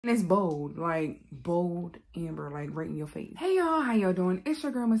And it's bold, like bold amber, like right in your face. Hey y'all, how y'all doing? It's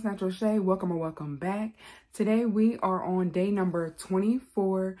your girl, MissNaturalShay. Welcome or welcome back. Today we are on day number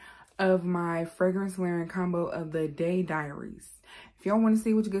 24 of my fragrance layering combo of the day Diaries. If y'all want to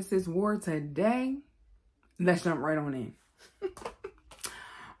see what you get sis wore today, let's jump right on in.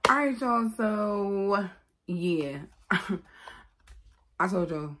 All right, y'all. So yeah, I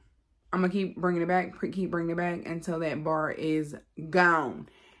told y'all I'm gonna keep bringing it back, until that bar is gone.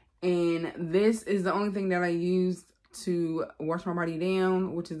 And this is the only thing that I used to wash my body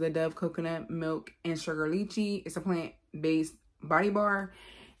down, which is the Dove Coconut Milk and Sugar Lychee. It's a plant-based body bar.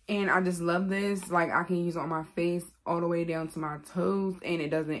 And I just love this. Like, I can use it on my face all the way down to my toes, and it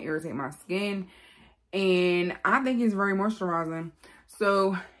doesn't irritate my skin. And I think it's very moisturizing.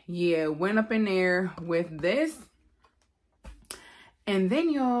 So, yeah, went up in there with this. And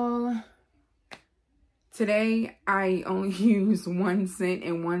then, y'all, today, I only use one scent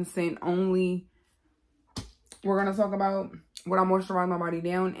and one scent only. We're going to talk about what I moisturize my body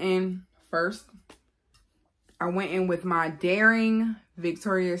down in first. I went in with my Daring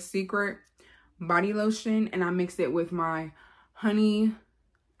Victoria's Secret body lotion, and I mixed it with my honey.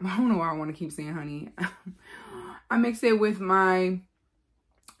 I don't know why I want to keep saying honey. I mixed it with my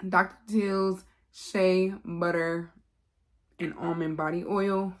Dr. Teal's Shea Butter and Almond Body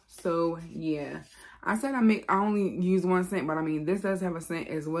Oil. So, yeah. I said I only use one scent, but I mean, this does have a scent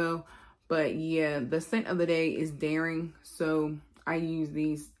as well. But yeah, the scent of the day is Daring. So I use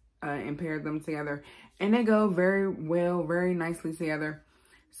these and pair them together. And they go very well, very nicely together.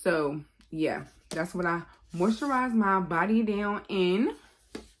 So yeah, that's what I moisturize my body down in.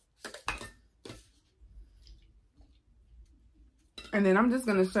 And then I'm just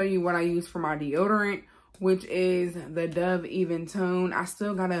going to show you what I use for my deodorant, which is the Dove Even Tone. I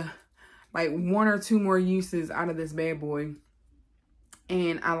still got to like one or two more uses out of this bad boy.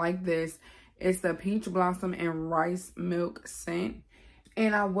 And I like this. It's the Peach Blossom and Rice Milk scent.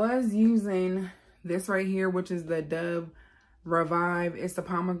 And I was using this right here, which is the Dove Revive. It's the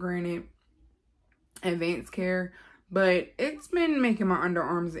Pomegranate Advanced Care. But it's been making my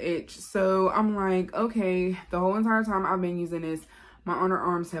underarms itch. So I'm like, okay, the whole entire time I've been using this, my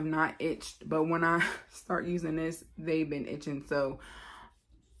underarms have not itched. But when I start using this, they've been itching. So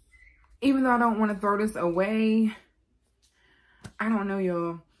even though I don't want to throw this away, I don't know,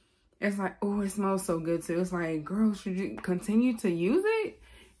 y'all. It's like, oh, it smells so good too. It's like, girl, should you continue to use it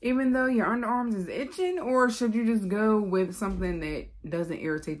even though your underarms is itching? Or should you just go with something that doesn't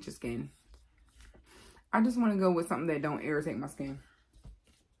irritate your skin? I just want to go with something that don't irritate my skin.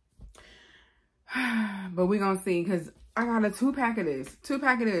 But we're going to see, because I got a 2-pack of this.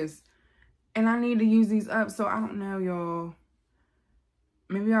 2-pack of this. And I need to use these up. So I don't know, y'all.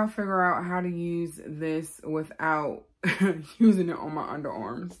 Maybe I'll figure out how to use this without using it on my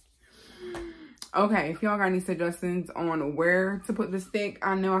underarms. Okay, if y'all got any suggestions on where to put the stick,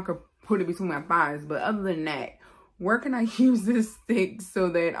 I know I could put it between my thighs. But other than that, where can I use this stick so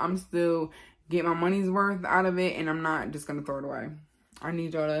that I'm still get my money's worth out of it and I'm not just going to throw it away? I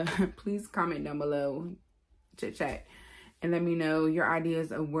need y'all to please comment down below, chit chat, and let me know your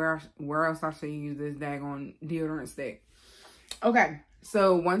ideas of where else I should use this daggone deodorant stick. Okay.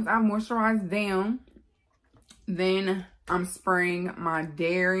 So once I moisturize down, then I'm spraying my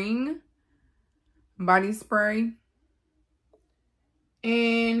Daring body spray.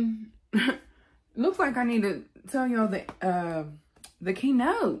 And looks like I need to tell y'all the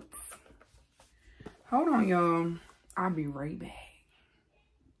keynotes. Hold on, y'all. I'll be right back.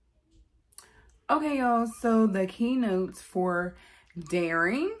 Okay, y'all. So the keynotes for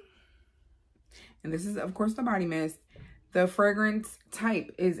Daring, and this is, of course, the body mist. The fragrance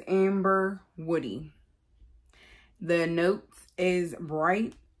type is Amber Woody. The notes is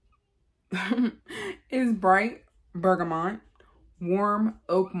bright bergamot, warm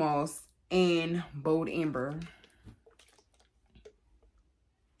oak moss, and bold amber.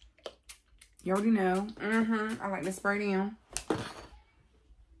 You already know. I like to spray down.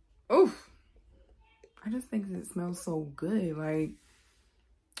 Oof. I just think it smells so good. Like,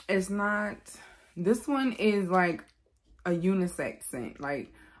 it's not, this one is like a unisex scent.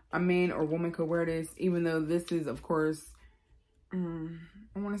 Like, a man or woman could wear this, even though this is, of course, I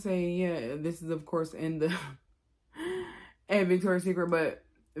want to say, yeah, this is, of course, in the at Victoria's Secret, but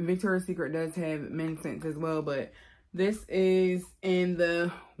Victoria's Secret does have men's scents as well, but this is in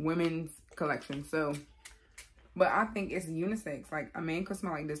the women's collection. So, but I think it's unisex. Like, a man could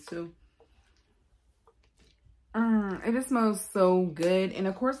smell like this too. It just smells so good. And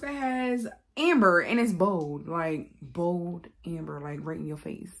of course it has amber, and it's bold, like bold amber, like right in your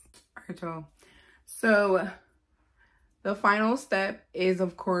face. All right, y'all. So The final step is,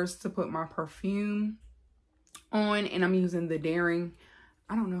 of course, to put my perfume on, and I'm using the Daring.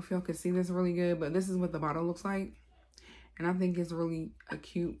 I don't know if y'all can see this really good, but this is what the bottle looks like. And I think it's really a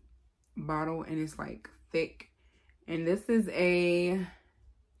cute bottle, and it's like thick. And this is a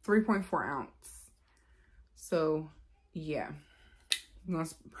 3.4 ounce. So, yeah. I'm going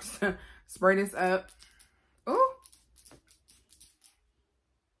to spray this up. Oh.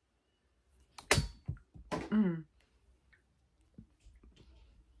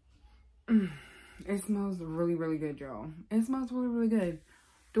 It smells really, really good, y'all. It smells really, really good.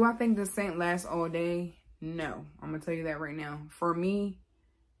 Do I think this scent lasts all day? No. I'm going to tell you that right now. For me,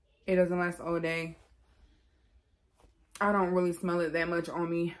 it doesn't last all day. I don't really smell it that much on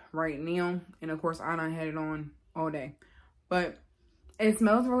me right now. And of course, I done had it on all day. But it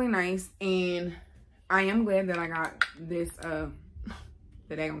smells really nice. And I am glad that I got this, the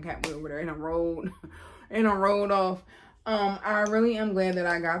daggone cat wheel over there, and I rolled off. I really am glad that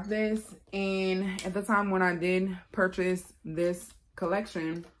I got this. And at the time when I did purchase this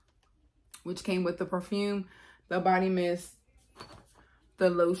collection, which came with the perfume, the body mist, the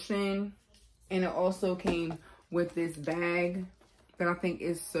lotion, and it also came with this bag that I think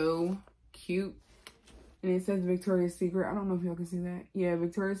is so cute. And it says Victoria's Secret. I don't know if y'all can see that. Yeah,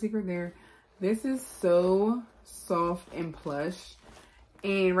 Victoria's Secret there. This is so soft and plush.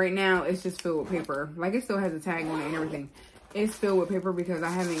 And right now, it's just filled with paper. Like, it still has a tag on it and everything. It's filled with paper because I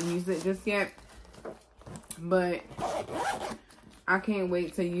haven't used it just yet. But I can't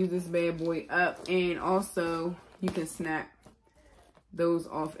wait to use this bad boy up. And also, you can snap those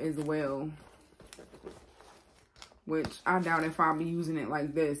off as well. Which I doubt if I'll be using it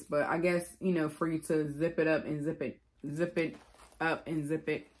like this. But I guess, you know, for you to zip it up and zip it up and zip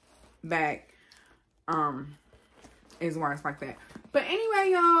it back. Is why it's like that. But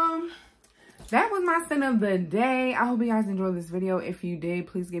anyway, y'all, that was my scent of the day. I hope you guys enjoyed this video. If you did,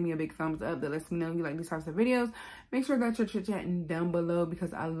 please give me a big thumbs up. That lets me know you like these types of videos. Make sure that you're chit-chatting down below,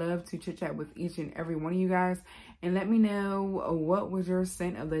 because I love to chit-chat with each and every one of you guys. And let me know what was your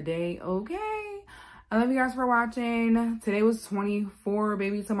scent of the day, okay? I love you guys for watching. Today was 24,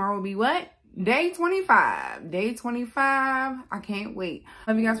 baby. Tomorrow will be what? Day 25. Day 25. I can't wait.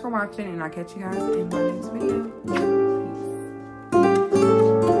 Love you guys for watching, and I'll catch you guys in my next video.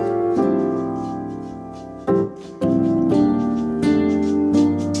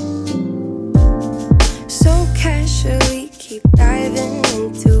 Keep diving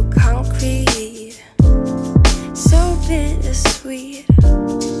into concrete, so bittersweet.